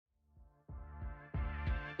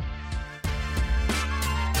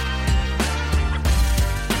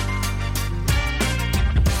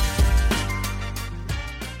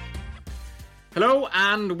Hello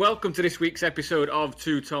and welcome to this week's episode of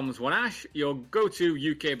Two Toms, One Ash, your go-to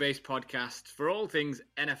UK-based podcast for all things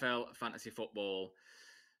NFL fantasy football.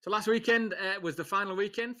 So last weekend was the final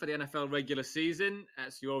weekend for the NFL regular season,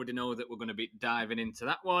 so you already know that we're going to be diving into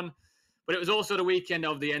that one. But it was also the weekend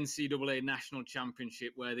of the NCAA National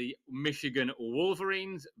Championship where the Michigan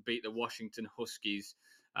Wolverines beat the Washington Huskies.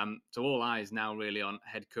 So all eyes now really on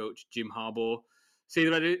head coach Jim Harbaugh.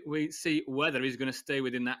 We see whether he's going to stay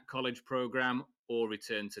within that college program or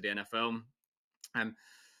return to the NFL.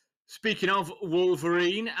 Speaking of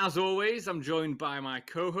Wolverine, as always, I'm joined by my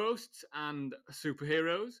co-hosts and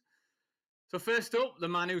superheroes. So first up, the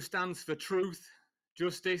man who stands for truth,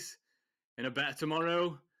 justice, and a better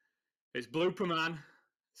tomorrow. It's Blooper Man.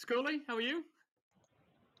 Scully, how are you?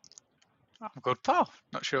 I'm good, pal.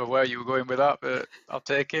 Not sure where you were going with that, but I'll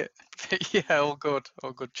take it. Yeah, all good,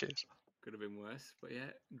 cheers. Could have been worse, but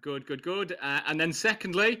yeah, good. And then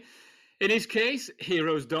secondly, in his case,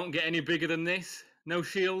 heroes don't get any bigger than this. No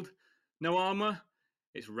shield, no armor.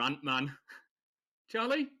 It's Rant Man.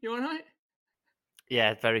 Charlie, you all right?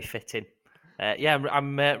 Yeah, very fitting.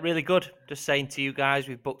 I'm really good. Just saying to you guys,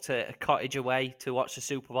 we've booked a cottage away to watch the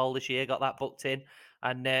Super Bowl this year. Got that booked in,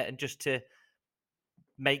 and just to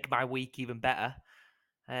make my week even better,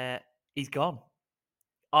 he's gone.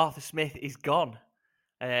 Arthur Smith is gone.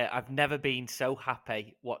 I've never been so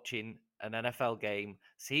happy watching an NFL game,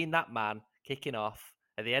 seeing that man kicking off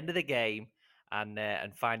at the end of the game, and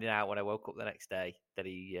finding out when I woke up the next day that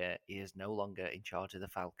he is no longer in charge of the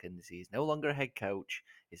Falcons. He is no longer a head coach.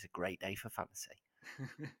 It's a great day for fantasy.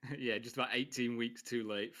 Yeah, just about 18 weeks too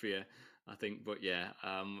late for you, I think. But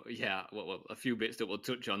well, a few bits that we'll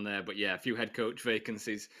touch on there. But yeah, a few head coach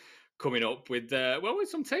vacancies coming up with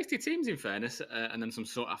some tasty teams in fairness, and then some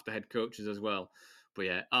sought after head coaches as well. But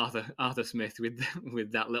yeah, Arthur Smith with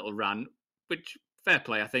with that little rant, which fair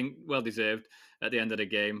play, I think, well deserved at the end of the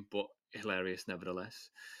game, but hilarious nevertheless.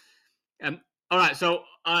 All right, so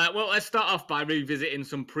let's start off by revisiting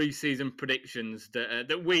some pre-season predictions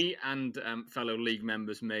that we and fellow league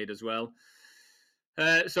members made as well.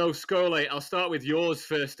 So, Scully, I'll start with yours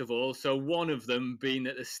first of all. So, one of them being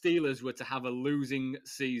that the Steelers were to have a losing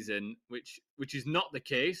season, which is not the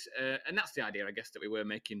case, and that's the idea, I guess, that we were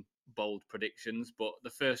making bold predictions. But the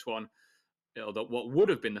first one, what would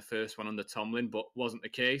have been the first one under Tomlin, but wasn't the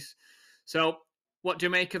case. So, what do you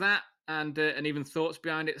make of that? And even thoughts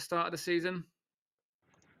behind it at the start of the season?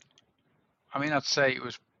 I mean, I'd say it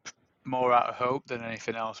was more out of hope than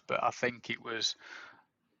anything else, but I think it was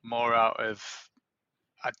more out of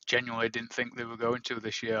I genuinely didn't think they were going to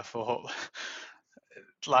this year. I thought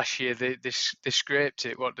last year they scraped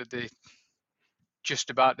it. What did they?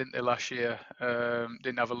 Just about, didn't they, last year?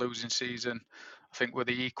 Didn't have a losing season. I think were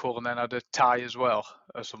the equal and then had a tie as well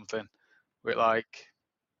or something with like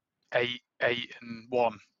 8-1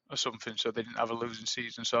 or something. So they didn't have a losing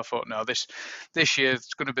season. So I thought, no, this year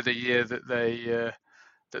it's going to be the year that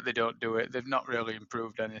they don't do it. They've not really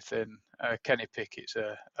improved anything. Kenny Pickett's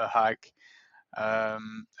a hike.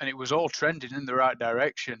 And it was all trending in the right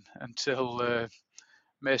direction until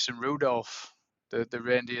Mason Rudolph, the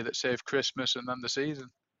reindeer that saved Christmas and then the season.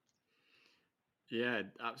 Yeah,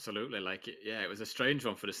 absolutely. It was a strange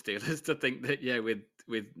one for the Steelers to think that,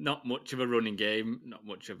 with not much of a running game, not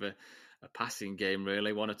much of a passing game,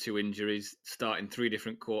 really, one or two injuries, starting three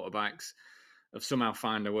different quarterbacks, have somehow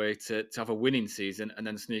found a way to have a winning season and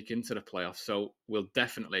then sneak into the playoffs. So we'll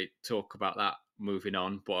definitely talk about that moving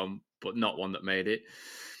on, but not one that made it.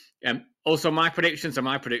 Also, my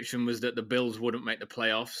prediction was that the Bills wouldn't make the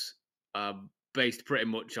playoffs, based pretty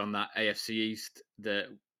much on that AFC East.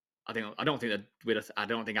 I don't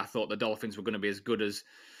think I thought the Dolphins were going to be as good as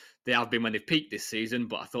they have been when they've peaked this season,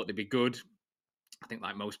 but I thought they'd be good. I think,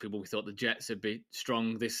 like most people, we thought the Jets would be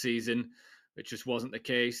strong this season, which just wasn't the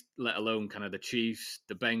case, let alone kind of the Chiefs,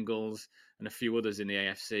 the Bengals, and a few others in the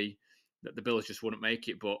AFC, that the Bills just wouldn't make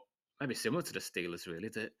it. But maybe similar to the Steelers, really,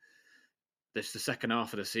 that this the second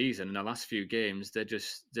half of the season and the last few games, they're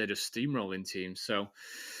just steamrolling teams. So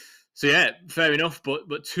yeah, fair enough,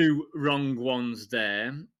 but two wrong ones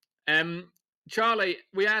there. Charlie,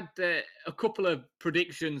 we had a couple of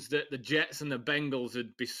predictions that the Jets and the Bengals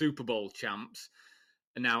would be Super Bowl champs.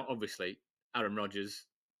 And now, obviously, Aaron Rodgers,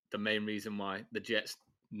 the main reason why the Jets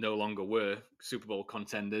no longer were Super Bowl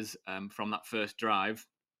contenders from that first drive.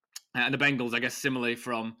 And the Bengals, I guess, similarly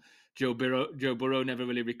from Joe Burrow never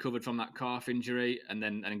really recovered from that calf injury and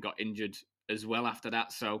then got injured as well after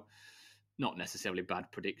that. So not necessarily bad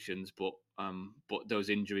predictions, but those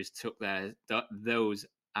injuries took those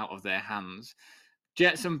out of their hands.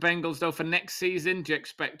 Jets and Bengals, though, for next season, do you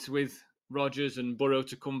expect with Rodgers and Burrow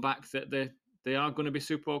to come back that they are going to be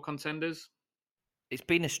Super Bowl contenders? it's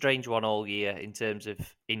been a strange one all year in terms of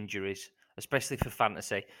injuries, especially for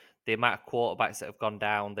fantasy. The amount of quarterbacks that have gone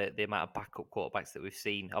down, the amount of backup quarterbacks that we've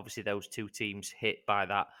seen. Obviously, those two teams hit by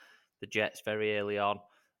that. The Jets very early on.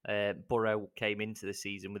 Burrow came into the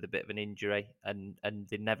season with a bit of an injury, and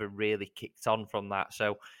they never really kicked on from that.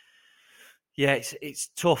 So, yeah, it's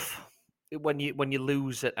tough when you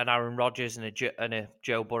lose an Aaron Rodgers and a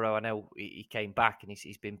Joe Burrow. I know he came back and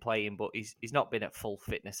he's been playing, but he's not been at full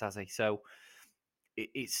fitness, has he? So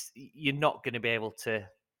it's you're not going to be able to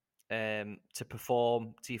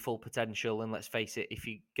perform to your full potential. And let's face it, if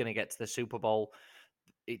you're going to get to the Super Bowl,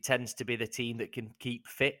 it tends to be the team that can keep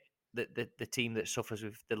fit, the team that suffers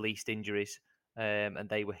with the least injuries, and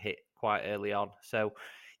they were hit quite early on. So,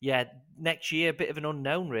 yeah, next year a bit of an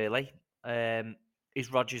unknown, really. Is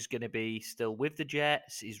Rodgers going to be still with the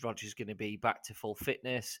Jets? Is Rodgers going to be back to full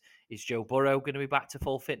fitness? Is Joe Burrow going to be back to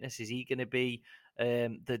full fitness? Is he going to be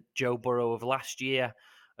the Joe Burrow of last year?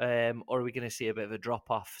 Or are we going to see a bit of a drop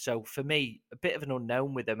off? So for me, a bit of an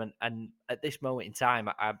unknown with them, and at this moment in time,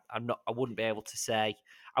 I'm not. I wouldn't be able to say.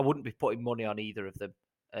 I wouldn't be putting money on either of them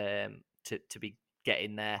to be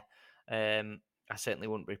getting there. I certainly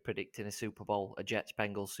wouldn't be predicting a Super Bowl, a Jets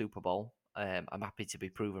Bengals Super Bowl. I'm happy to be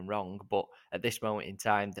proven wrong, but at this moment in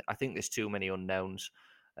time, I think there's too many unknowns.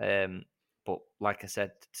 But like I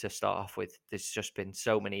said to start off with, there's just been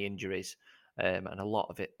so many injuries, and a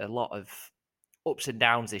lot of ups and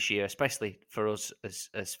downs this year, especially for us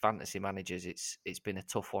as fantasy managers. It's been a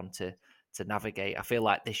tough one to navigate. I feel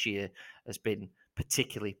like this year has been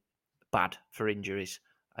particularly bad for injuries.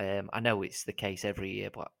 I know it's the case every year,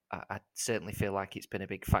 but I certainly feel like it's been a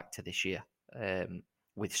big factor this year,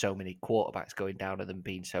 with so many quarterbacks going down and them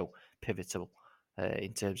being so pivotal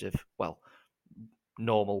in terms of, well,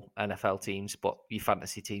 normal NFL teams, but your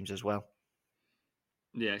fantasy teams as well.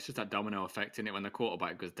 Yeah, it's just that domino effect in it. When the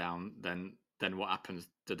quarterback goes down, then what happens?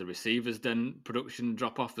 Do the receivers then production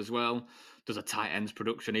drop off as well? Does a tight ends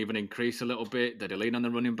production even increase a little bit? Do they lean on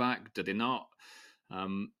the running back? Do they not?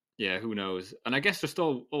 Yeah, who knows? And I guess just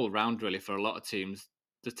all around really for a lot of teams,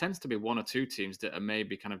 there tends to be one or two teams that are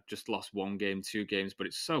maybe kind of just lost one game, two games, but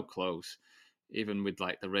it's so close. Even with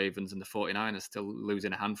like the Ravens and the 49ers still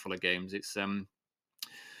losing a handful of games.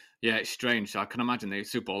 Yeah, it's strange. So I can imagine the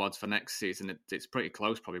Super Bowl odds for next season. It's pretty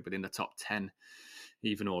close, probably within the top 10,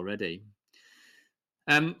 even already.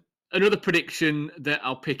 Another prediction that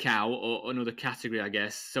I'll pick out, or another category, I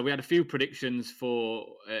guess. So we had a few predictions for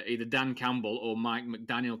either Dan Campbell or Mike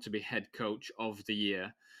McDaniel to be head coach of the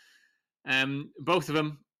year. Both of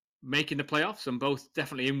them making the playoffs and both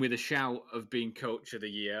definitely in with a shout of being coach of the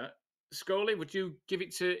year. Scully, would you give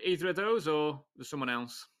it to either of those or someone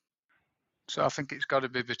else? So I think it's got to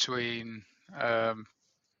be between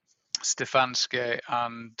Stefanski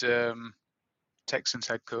and Texans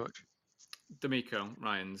head coach. D'Amico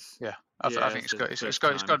Ryans. Yeah, I think it's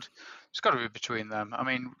got to be between them. I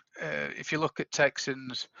mean, if you look at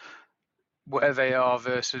Texans, where they are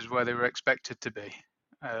versus where they were expected to be,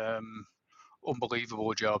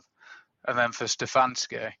 unbelievable job. And then for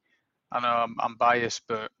Stefanski, I know I'm biased,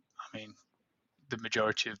 but I mean, the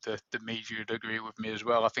majority of the media would agree with me as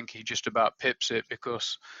well. I think he just about pips it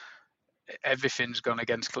because everything's gone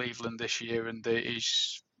against Cleveland this year, and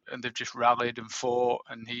they've just rallied and fought,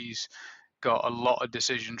 and he's got a lot of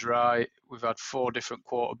decisions right. We've had 4 different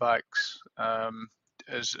quarterbacks.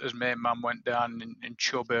 As main man went down in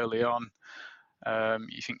Chubb early on,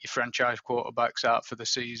 you think your franchise quarterback's out for the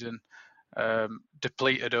season,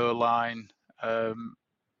 depleted O-line,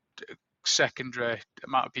 secondary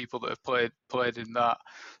amount of people that have played in that.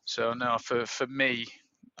 So no, for me,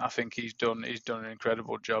 I think he's done an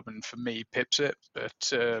incredible job, and for me, he pips it.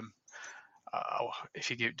 But if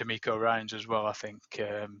you give D'Amico Ryans as well, I think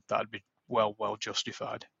that'd be well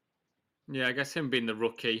justified. Yeah, I guess him being the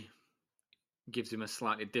rookie gives him a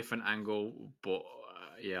slightly different angle, but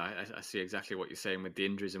yeah, I see exactly what you're saying with the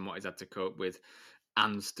injuries and what he's had to cope with,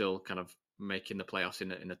 and still kind of making the playoffs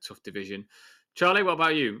in a tough division. Charlie, what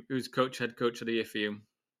about you? Who's head coach of the year for you?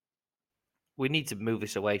 We need to move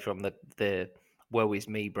this away from the woe is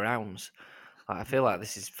me Browns. I feel like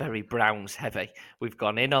this is very Browns heavy. We've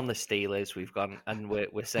gone in on the Steelers. We've gone and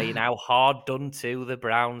we're saying how hard done to the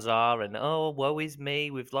Browns are, and oh, woe is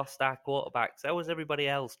me. We've lost our quarterback. So is everybody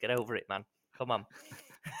else. Get over it, man. Come on.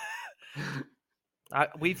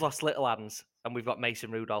 We've lost Little Hands, and we've got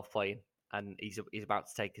Mason Rudolph playing, and he's about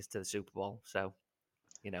to take us to the Super Bowl. So,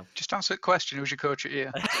 you know, just answer the question: who's your coach at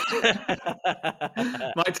year?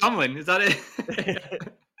 Mike Tomlin, is that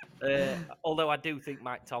it? Although I do think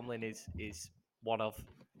Mike Tomlin is one of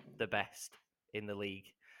the best in the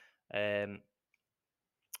league. Yeah,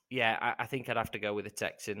 I think I'd have to go with the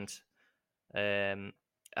Texans. I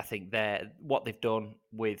think what they've done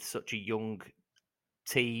with such a young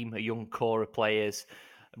team, a young core of players,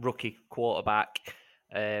 rookie quarterback.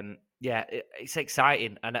 It's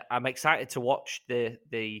exciting, and I'm excited to watch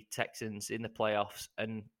the Texans in the playoffs.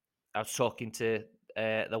 And I was talking to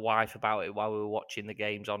the wife about it while we were watching the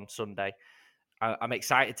games on Sunday. I'm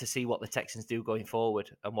excited to see what the Texans do going forward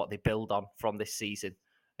and what they build on from this season.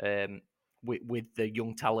 With the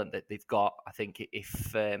young talent that they've got, I think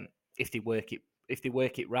if they work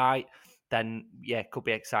it right, then it could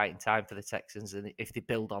be an exciting time for the Texans. And if they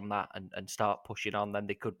build on that and start pushing on, then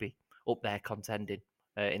they could be up there contending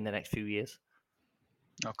in the next few years.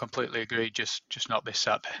 I completely agree. Just not this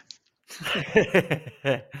Saturday.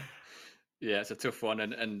 Yeah, it's a tough one,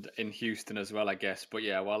 and in Houston as well, I guess. But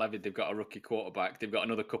yeah, while they've got a rookie quarterback, they've got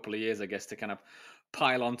another couple of years, I guess, to kind of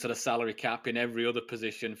pile onto the salary cap in every other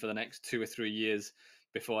position for the next 2 or 3 years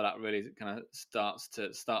before that really kind of starts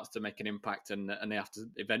to make an impact, and they have to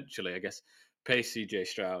eventually, I guess, pay CJ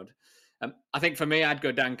Stroud. I think for me, I'd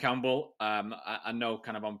go Dan Campbell. I know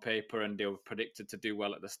kind of on paper, and they were predicted to do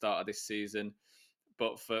well at the start of this season.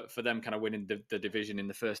 But for them kind of winning the division in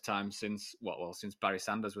the first time since since Barry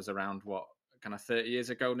Sanders was around, kind of 30 years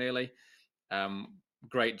ago nearly.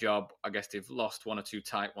 Great job. I guess they've lost one or two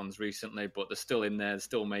tight ones recently, but they're still in there, they're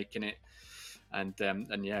still making it. And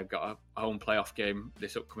got a home playoff game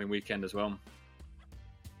this upcoming weekend as well.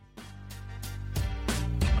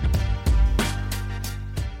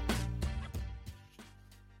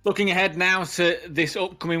 Looking ahead now to this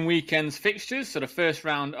upcoming weekend's fixtures, so the first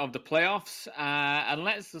round of the playoffs, and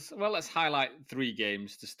let's highlight 3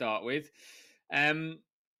 games to start with.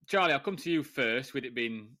 Charlie, I'll come to you first, with it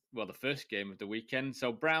being the first game of the weekend.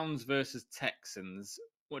 So Browns versus Texans.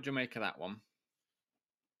 What do you make of that one?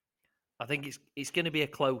 I think it's going to be a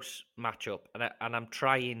close matchup, and I'm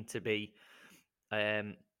trying to be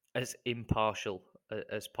as impartial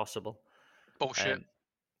as possible. Bullshit.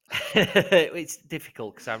 It's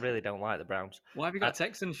difficult because I really don't like the Browns. Why have you got a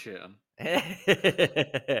Texans shirt on?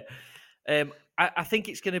 I think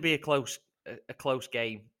it's going to be a close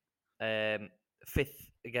game. 5th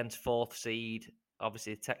against 4th seed.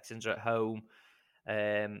 Obviously, the Texans are at home.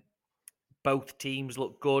 Both teams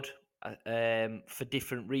look good for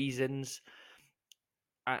different reasons,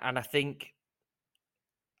 and I think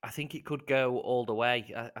it could go all the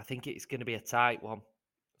way. I think it's going to be a tight one.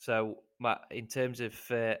 So, in terms of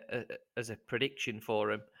as a prediction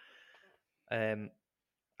for them,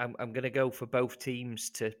 I'm going to go for both teams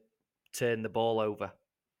to turn the ball over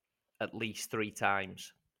at least 3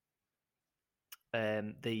 times.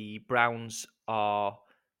 The Browns are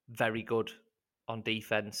very good on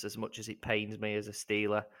defense, as much as it pains me as a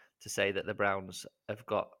Steeler to say that the Browns have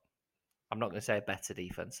got, I'm not going to say a better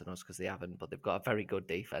defense than us because they haven't, but they've got a very good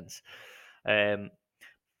defense. They've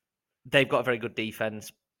got a very good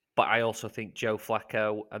defense, but I also think Joe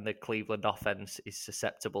Flacco and the Cleveland offense is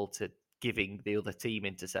susceptible to giving the other team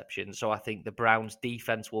interceptions. So I think the Browns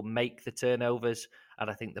defense will make the turnovers,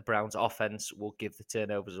 and I think the Browns offense will give the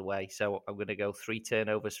turnovers away. So I'm going to go 3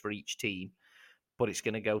 turnovers for each team, but it's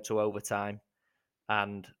going to go to overtime,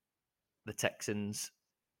 and the Texans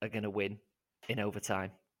are going to win in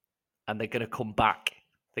overtime, and they're going to come back.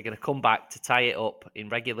 They're going to come back to tie it up in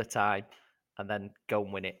regular time and then go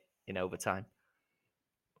and win it in overtime.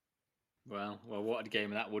 Well, what a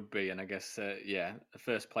game that would be. And I guess, the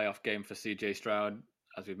first playoff game for CJ Stroud,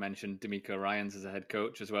 as we've mentioned, D'Amico Ryans as a head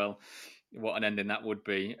coach as well. What an ending that would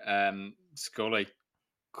be. Scully,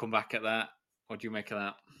 come back at that. What do you make of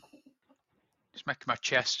that? Just making my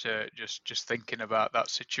chest hurt just thinking about that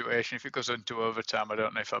situation. If it goes into overtime, I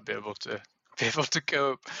don't know if I'd be able to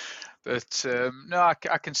cope. But no,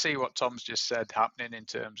 I can see what Tom's just said happening in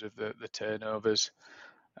terms of the turnovers.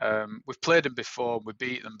 We've played them before, we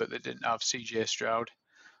beat them, but they didn't have CJ Stroud,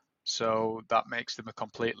 so that makes them a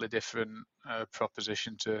completely different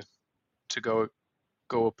proposition to go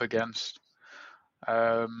up against.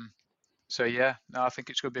 So yeah, no, I think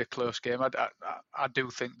it's going to be a close game. I do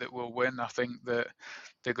think that we'll win. I think that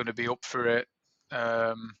they're going to be up for it.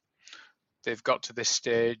 They've got to this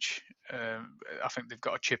stage. I think they've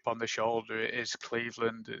got a chip on the shoulder. It is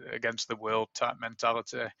Cleveland against the world type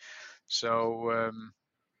mentality. So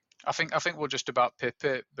I think we'll just about pip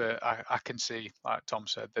it. But I can see, like Tom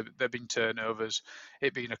said, there've been turnovers.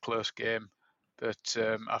 It being a close game, but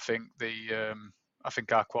I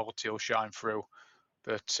think our quality will shine through.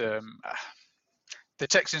 But the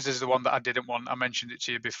Texans is the one that I didn't want. I mentioned it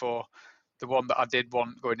to you before. The one that I did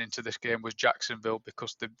want going into this game was Jacksonville,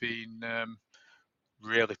 because they've been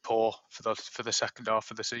really poor for the second half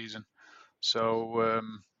of the season. So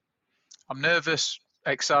I'm nervous,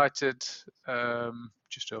 excited,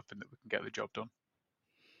 just hoping that we can get the job done.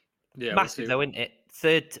 Yeah, we'll Massive see. though, isn't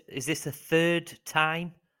it? Is this the third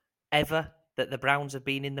time ever that the Browns have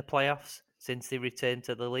been in the playoffs since they returned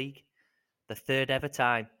to the league? The third ever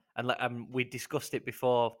time. And we discussed it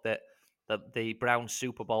before that the Browns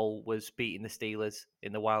Super Bowl was beating the Steelers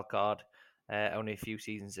in the wild card only a few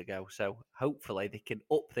seasons ago. So hopefully they can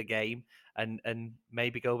up the game and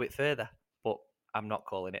maybe go a bit further. But I'm not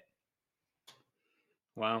calling it.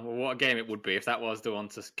 Wow, well, what a game it would be if that was the one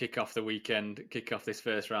to kick off the weekend, kick off this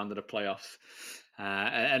first round of the playoffs,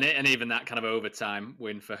 and even that kind of overtime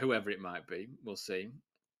win for whoever it might be. We'll see.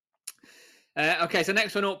 Okay, so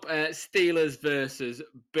next one up, Steelers versus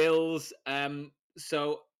Bills.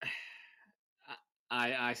 So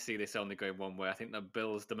I see this only going one way. I think the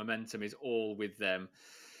Bills, the momentum is all with them.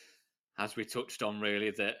 As we touched on,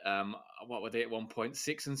 really, that what were they at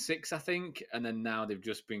 1.6-6, I think, and then now they've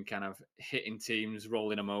just been kind of hitting teams,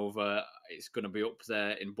 rolling them over. It's going to be up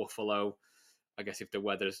there in Buffalo. I guess if the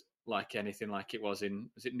weather's like anything like it was it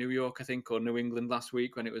New York, I think, or New England last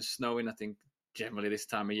week when it was snowing, I think generally this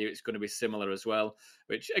time of year it's going to be similar as well.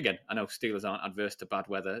 Which, again, I know Steelers aren't adverse to bad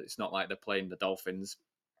weather. It's not like they're playing the Dolphins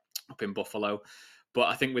up in Buffalo. But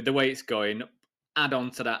I think with the way it's going, add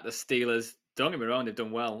on to that, the Steelers, don't get me wrong, they've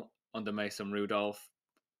done well under Mason Rudolph.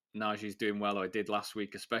 Najee's doing well, or he did last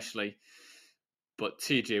week especially. But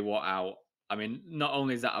TJ Watt out, I mean, not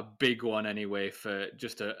only is that a big one anyway for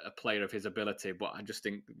just a player of his ability, but I just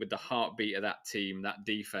think with the heartbeat of that team, that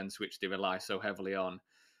defense, which they rely so heavily on,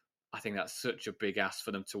 I think that's such a big ask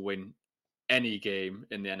for them to win any game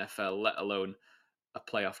in the NFL, let alone a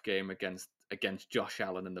playoff game against Josh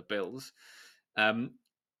Allen and the Bills.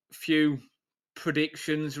 Few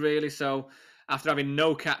predictions really. So after having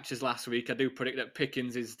no catches last week, I do predict that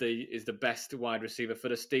Pickens is the best wide receiver for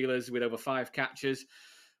the Steelers with over 5 catches,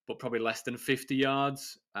 but probably less than 50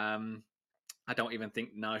 yards. I don't even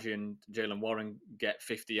think Najee and Jalen Warren get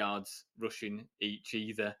 50 yards rushing each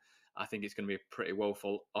either. I think it's going to be a pretty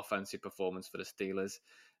woeful offensive performance for the Steelers.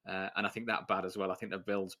 And I think that bad as well. I think the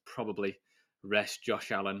Bills probably rest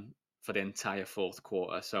Josh Allen for the entire fourth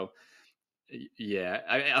quarter. So,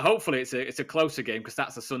 yeah, hopefully it's a closer game because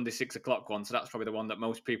that's a Sunday 6 o'clock one. So that's probably the one that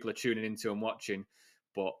most people are tuning into and watching.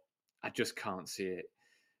 But I just can't see it.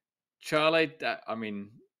 Charlie, I mean,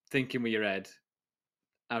 thinking with your head,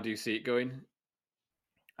 how do you see it going?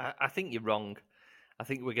 I think you're wrong. I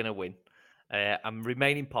think we're going to win. I'm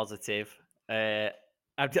remaining positive. I'm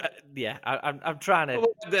trying to.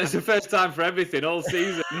 Well, there's a first time for everything all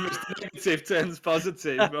season. Mr. Negative turns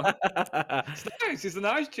positive. It's nice. It's a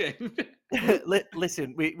nice change.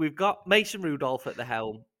 Listen, we've got Mason Rudolph at the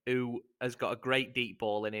helm, who has got a great deep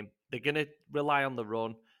ball in him. They're going to rely on the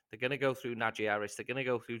run. They're going to go through Najee Harris. They're going to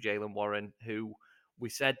go through Jalen Warren, who we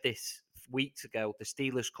said this weeks ago. The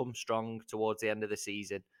Steelers come strong towards the end of the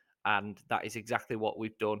season, and that is exactly what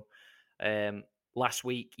we've done. Last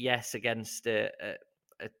week, yes, against a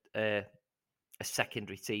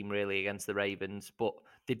secondary team, really, against the Ravens, but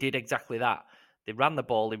they did exactly that. They ran the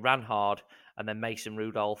ball, they ran hard, and then Mason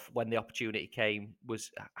Rudolph, when the opportunity came,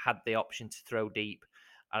 had the option to throw deep.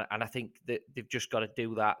 And I think that they've just got to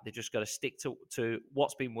do that. They've just got to stick to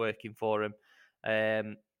what's been working for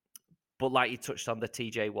them. But like you touched on the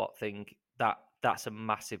TJ Watt thing, that's a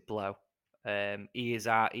massive blow. He is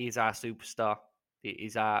our superstar.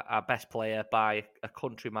 He's our best player by a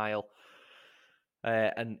country mile.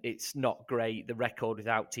 And it's not great. The record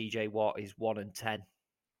without TJ Watt is 1-10.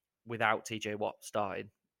 Without TJ Watt starting,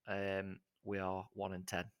 we are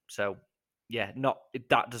 1-10. So yeah,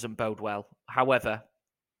 that doesn't bode well. However,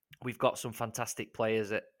 we've got some fantastic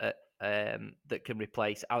players that can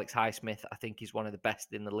replace Alex Highsmith. I think he's one of the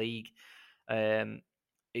best in the league.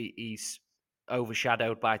 He's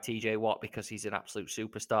overshadowed by TJ Watt because he's an absolute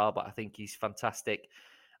superstar, but I think he's fantastic.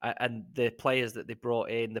 And the players that they brought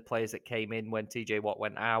in, the players that came in when TJ Watt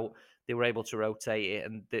went out, they were able to rotate it,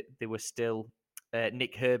 and they were still.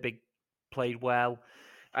 Nick Herbig played well.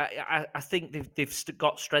 I think they've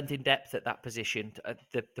got strength in depth at that position.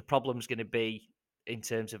 The problem's going to be in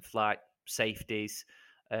terms of like safeties.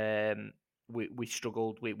 We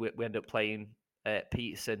struggled. We ended up playing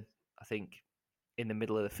Peterson, I think, in the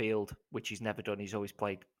middle of the field, which he's never done. He's always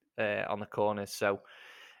played on the corners. So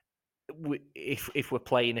if we're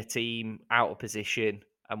playing a team out of position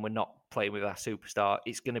and we're not playing with our superstar,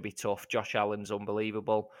 it's going to be tough. Josh Allen's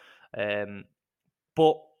unbelievable.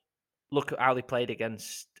 But look at how they played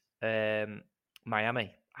against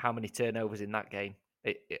Miami. How many turnovers in that game?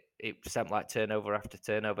 It sent like turnover after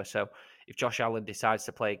turnover. So if Josh Allen decides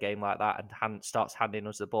to play a game like that and starts handing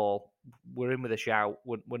us the ball, we're in with a shout.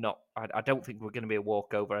 We're not. I don't think we're going to be a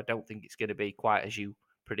walkover. I don't think it's going to be quite as you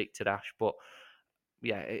predicted, Ash. But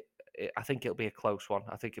I think it'll be a close one.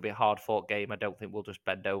 I think it'll be a hard fought game. I don't think we'll just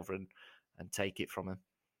bend over and take it from them.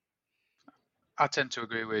 I tend to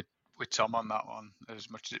agree with Tom on that one, as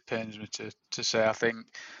much as it pains me to say. I think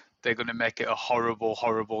they're going to make it a horrible,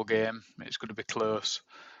 horrible game. It's going to be close.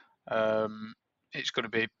 It's going to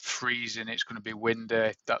be freezing. It's going to be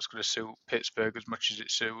windy. That's going to suit Pittsburgh as much as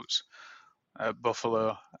it suits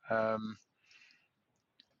Buffalo. I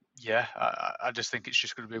just think it's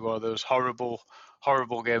just going to be one of those horrible,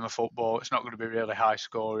 horrible game of football. It's not going to be really high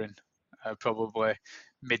scoring, probably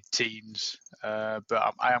mid-teens.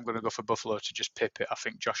 But I am going to go for Buffalo to just pip it. I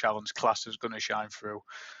think Josh Allen's class is going to shine through,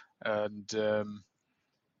 and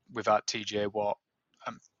without TJ Watt,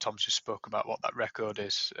 and Tom's just spoke about what that record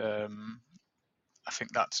is. I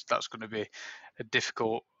think that's going to be a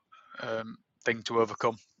difficult thing to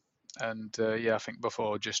overcome. And I think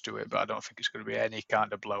Buffalo will just do it, but I don't think it's going to be any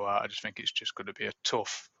kind of blowout. I just think it's just going to be a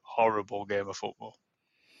tough, horrible game of football.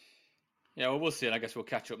 Yeah, well, we'll see, and I guess we'll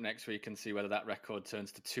catch up next week and see whether that record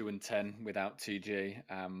turns to 2-10 without TJ.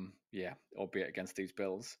 Albeit against these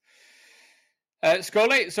Bills.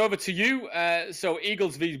 Scully, it's over to you. So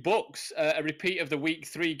Eagles v Bucks, a repeat of the Week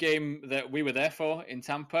 3 game that we were there for in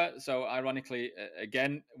Tampa. So ironically,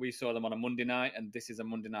 again, we saw them on a Monday night, and this is a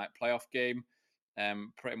Monday night playoff game.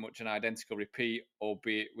 Pretty much an identical repeat,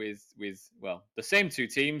 albeit with the same two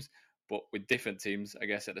teams, but with different teams, I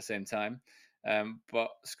guess, at the same time. But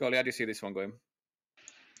Scully, how do you see this one going?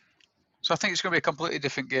 So I think it's going to be a completely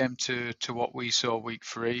different game to what we saw Week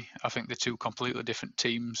 3. I think they're two completely different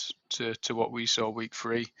teams to what we saw Week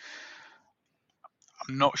 3.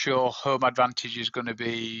 I'm not sure home advantage is going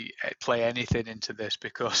to play anything into this,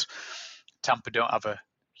 because Tampa don't have a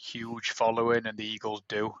huge following and the Eagles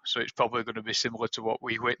do. So it's probably going to be similar to what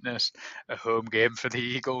we witnessed, a home game for the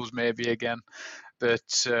Eagles maybe again. But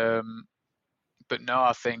no,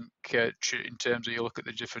 I think in terms of you look at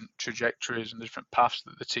the different trajectories and the different paths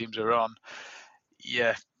that the teams are on,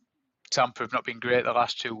 Tampa have not been great the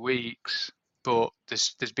last 2 weeks, but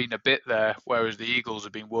there's been a bit there, whereas the Eagles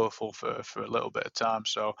have been woeful for a little bit of time.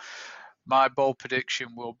 So my bold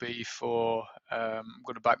prediction will be for I'm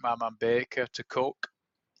going to back my man Baker to cook.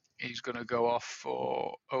 He's going to go off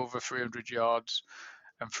for over 300 yards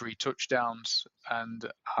and 3 touchdowns, and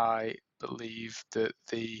I believe that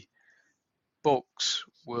the Bucks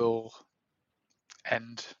will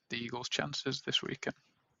end the Eagles' chances this weekend.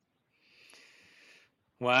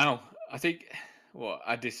 Wow,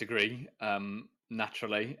 I disagree.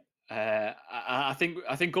 Naturally, I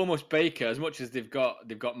think almost Baker, as much as they've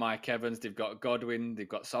got Mike Evans, they've got Godwin, they've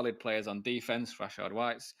got solid players on defense. Rashard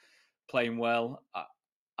White's playing well.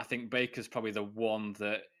 I think Baker's probably the one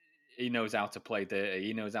that he knows how to play dirty.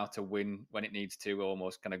 He knows how to win when it needs to,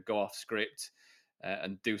 almost kind of go off script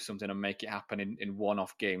and do something and make it happen in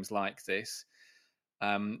one-off games like this.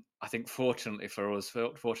 I think fortunately for us,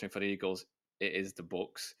 fortunately for the Eagles, it is the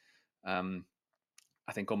Bucks. I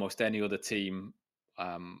think almost any other team,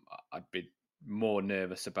 I'd be more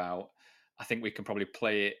nervous about. I think we can probably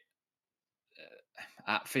play it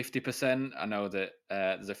at 50%. I know that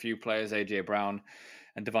there's a few players, AJ Brown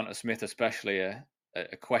and Devonta Smith especially, are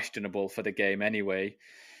questionable for the game anyway.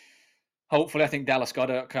 Hopefully, I think Dallas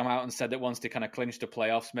Goedert come out and said that once they kind of clinched the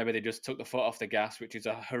playoffs, maybe they just took the foot off the gas, which is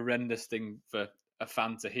a horrendous thing for a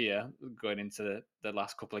fan to hear going into the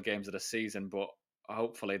last couple of games of the season. But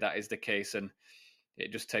hopefully that is the case, and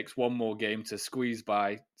it just takes one more game to squeeze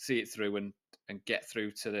by, see it through, and get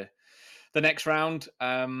through to the next round.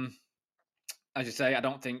 As you say, I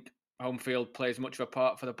don't think home field plays much of a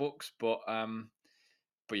part for the Bucks, but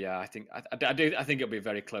yeah, I think it'll be a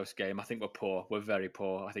very close game. I think we're poor. We're very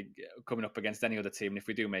poor. I think coming up against any other team, and if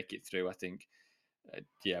we do make it through, I think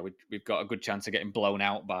we've got a good chance of getting blown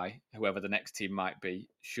out by whoever the next team might be,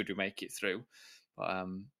 should we make it through.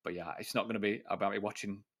 But yeah, it's not going to be about me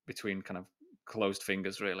watching between kind of closed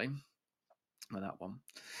fingers, really, with that one.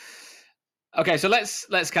 Okay, so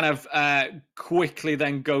let's kind of quickly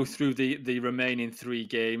then go through the remaining 3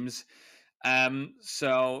 games.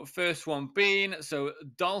 So first one being,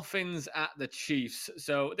 Dolphins at the Chiefs.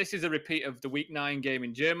 So this is a repeat of the Week 9 game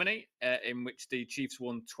in Germany, in which the Chiefs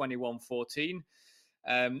won 21-14.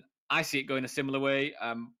 I see it going a similar way,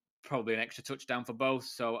 probably an extra touchdown for both.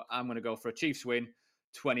 So I'm going to go for a Chiefs win,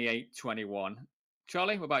 28-21.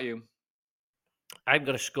 Charlie, what about you? I'm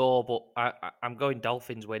going to score, but I'm going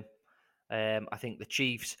Dolphins win. I think the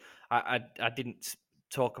Chiefs, I didn't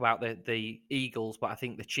talk about the Eagles, but I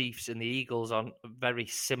think the Chiefs and the Eagles on very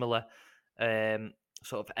similar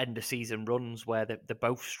sort of end of season runs where they're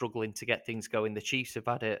both struggling to get things going. The Chiefs have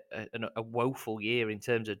had a woeful year in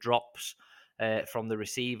terms of drops from the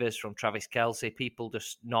receivers, from Travis Kelce, people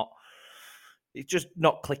just not it's just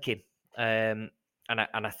not clicking. And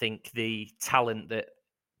I think the talent that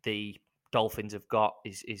the Dolphins have got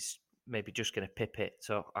is maybe just going to pip it.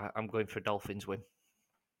 So I'm going for a Dolphins win.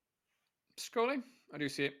 Scully, how do you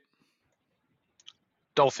see it?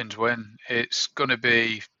 Dolphins win. It's going to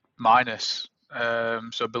be minus,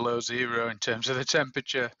 so below 0 in terms of the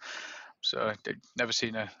temperature. So I've never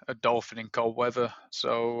seen a dolphin in cold weather.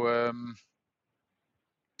 So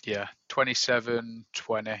yeah,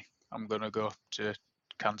 27-20. I'm going to go to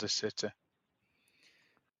Kansas City.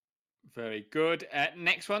 Very good.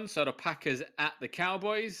 Next one, so the Packers at the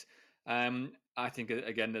Cowboys. I think,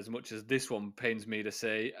 again, as much as this one pains me to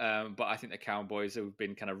say, but I think the Cowboys have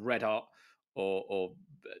been kind of red hot or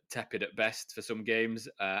tepid at best for some games.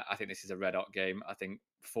 I think this is a red hot game. I think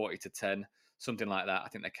 40-10, something like that. I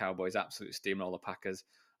think the Cowboys absolutely steamroll the Packers.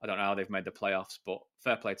 I don't know how they've made the playoffs, but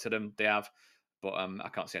fair play to them. They have. But I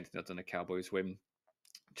can't see anything other than the Cowboys win.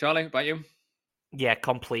 Charlie, about you? Yeah,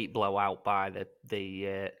 complete blowout by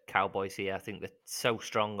the Cowboys here. I think they're so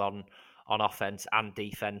strong on offense and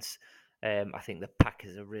defense. I think the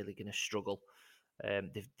Packers are really going to struggle.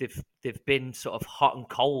 They've been sort of hot and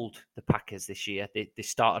cold, the Packers, this year. They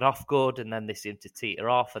started off good, and then they seemed to teeter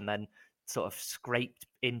off, and then sort of scraped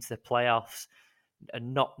into the playoffs,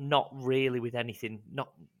 and not really with anything, not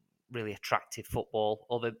really attractive football.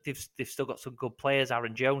 Although they've still got some good players.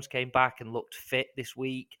 Aaron Jones came back and looked fit this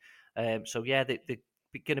week. So yeah, they're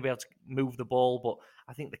going to be able to move the ball, but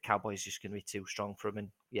I think the Cowboys just going to be too strong for them. And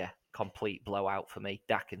yeah, complete blowout for me.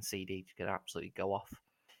 Dak and CD going to absolutely go off.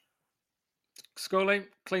 Scully,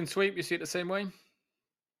 clean sweep. You see it the same way?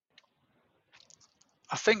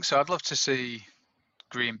 I think so. I'd love to see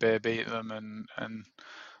Green Bay beat them and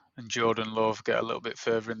Jordan Love get a little bit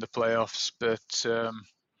further in the playoffs, but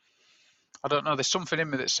I don't know. There's something in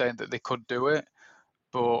me that's saying that they could do it,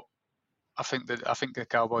 but I think the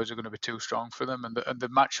Cowboys are going to be too strong for them. And the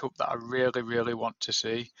matchup that I really, really want to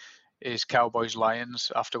see is Cowboys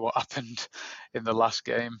Lions after what happened in the last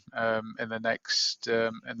game in the next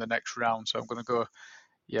round. So I'm going to go,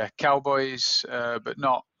 yeah, Cowboys, but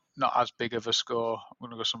not as big of a score. I'm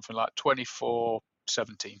going to go something like 24-17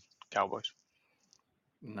 Cowboys.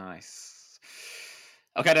 Nice.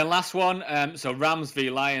 Okay, then last one. So Rams v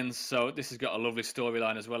Lions. So this has got a lovely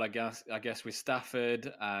storyline as well, I guess with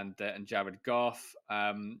Stafford and Jared Goff.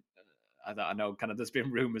 I know kind of there's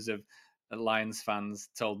been rumours of Lions fans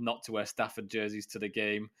told not to wear Stafford jerseys to the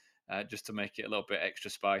game, just to make it a little bit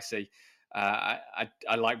extra spicy. I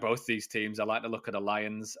like both these teams. I like the look of the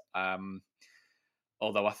Lions.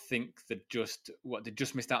 Although I think they just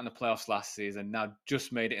missed out in the playoffs last season. Now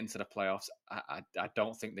just made it into the playoffs. I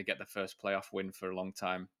don't think they get the first playoff win for a long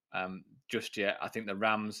time just yet. I think the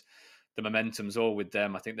Rams, the momentum's all with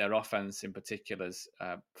them. I think their offense in particular is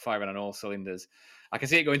firing on all cylinders. I can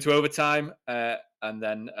see it going to overtime and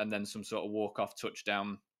then some sort of walk-off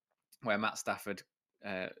touchdown where Matt Stafford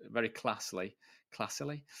very classily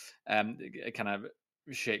kind of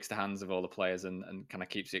shakes the hands of all the players and kind of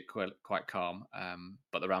keeps it quite calm.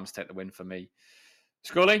 But the Rams take the win for me.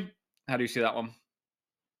 Scully, how do you see that one?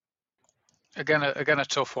 Again, a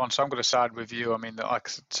tough one. So I'm going to side with you. I mean, like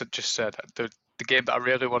I just said, the game that I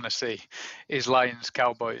really want to see is Lions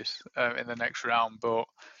Cowboys in the next round. But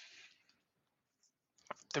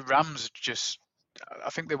the Rams just, I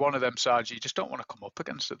think they're one of them sides you just don't want to come up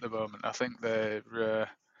against at the moment. I think they're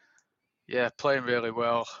playing really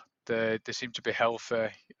well. They seem to be healthy.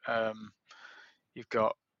 You've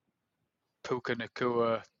got Puka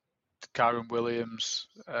Nakua, Kyron Williams,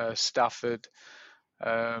 Stafford,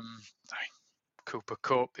 Cooper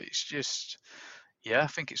Cup. It's just, I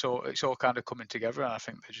think it's all kind of coming together, and I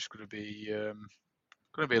think they're just going to be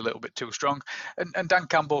a little bit too strong. And Dan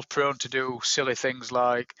Campbell's prone to do silly things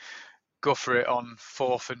like go for it on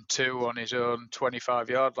 4th and 2 on his own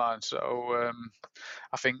 25-yard line. So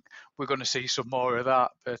I think we're going to see some more of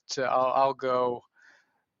that. But I'll go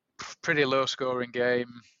pretty low scoring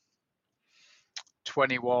game,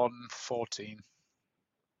 21-14.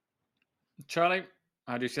 Charlie,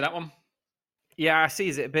 how do you see that one? Yeah, I see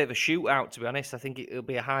it as a bit of a shootout, to be honest. I think it'll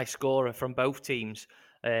be a high scorer from both teams.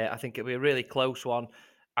 I think it'll be a really close one.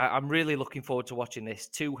 I'm really looking forward to watching this.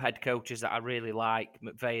 Two head coaches that I really like,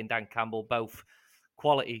 McVay and Dan Campbell, both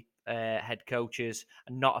quality head coaches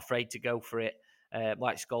and not afraid to go for it.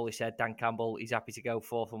 Like Scully said, Dan Campbell, he's happy to go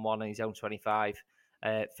 4th and 1 on his own 25.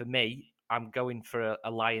 For me, I'm going for a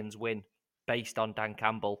Lions win based on Dan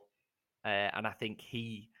Campbell. And I think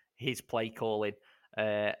his play calling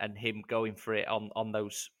and him going for it on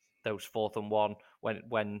those 4th and 1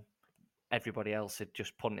 when everybody else had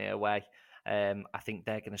just punted it away. I think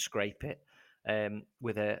they're going to scrape it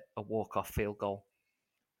with a walk-off field goal.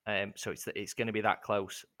 So it's going to be that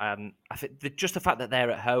close. And I think just the fact that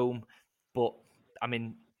they're at home, but I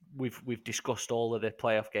mean, we've discussed all of the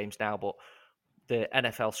playoff games now, but the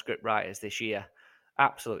NFL script writers this year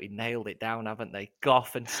absolutely nailed it down, haven't they?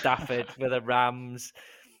 Goff and Stafford for the Rams.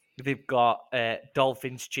 They've got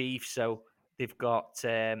Dolphins Chiefs, so they've got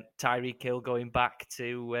Tyreek Hill going back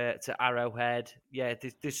to Arrowhead. Yeah,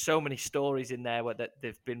 there's so many stories in there that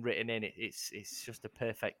they've been written in. It's just a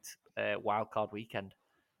perfect wild card weekend.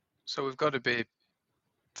 So we've got to be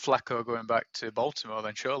Flacco going back to Baltimore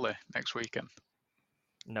then, surely, next weekend.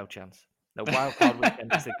 No chance. No, wild card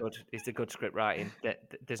weekend is the good script writing.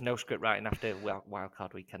 There's no script writing after wild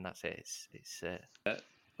card weekend. That's it. It's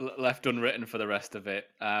left unwritten for the rest of it.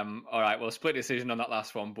 All right, well, split decision on that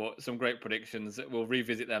last one, but some great predictions. We'll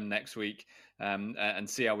revisit them next week and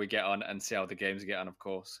see how we get on and see how the games get on, of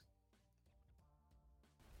course.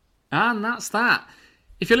 And that's that.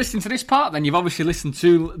 If you're listening to this part, then you've obviously listened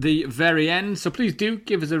to the very end. So please do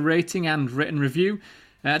give us a rating and written review.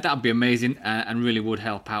 That would be amazing and really would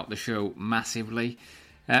help out the show massively.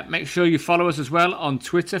 Make sure you follow us as well on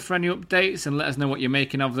Twitter for any updates and let us know what you're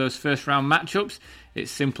making of those first round matchups.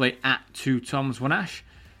 It's simply at 2Toms1Ash.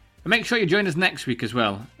 And make sure you join us next week as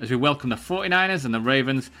well as we welcome the 49ers and the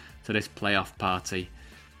Ravens to this playoff party.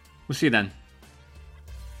 We'll see you then.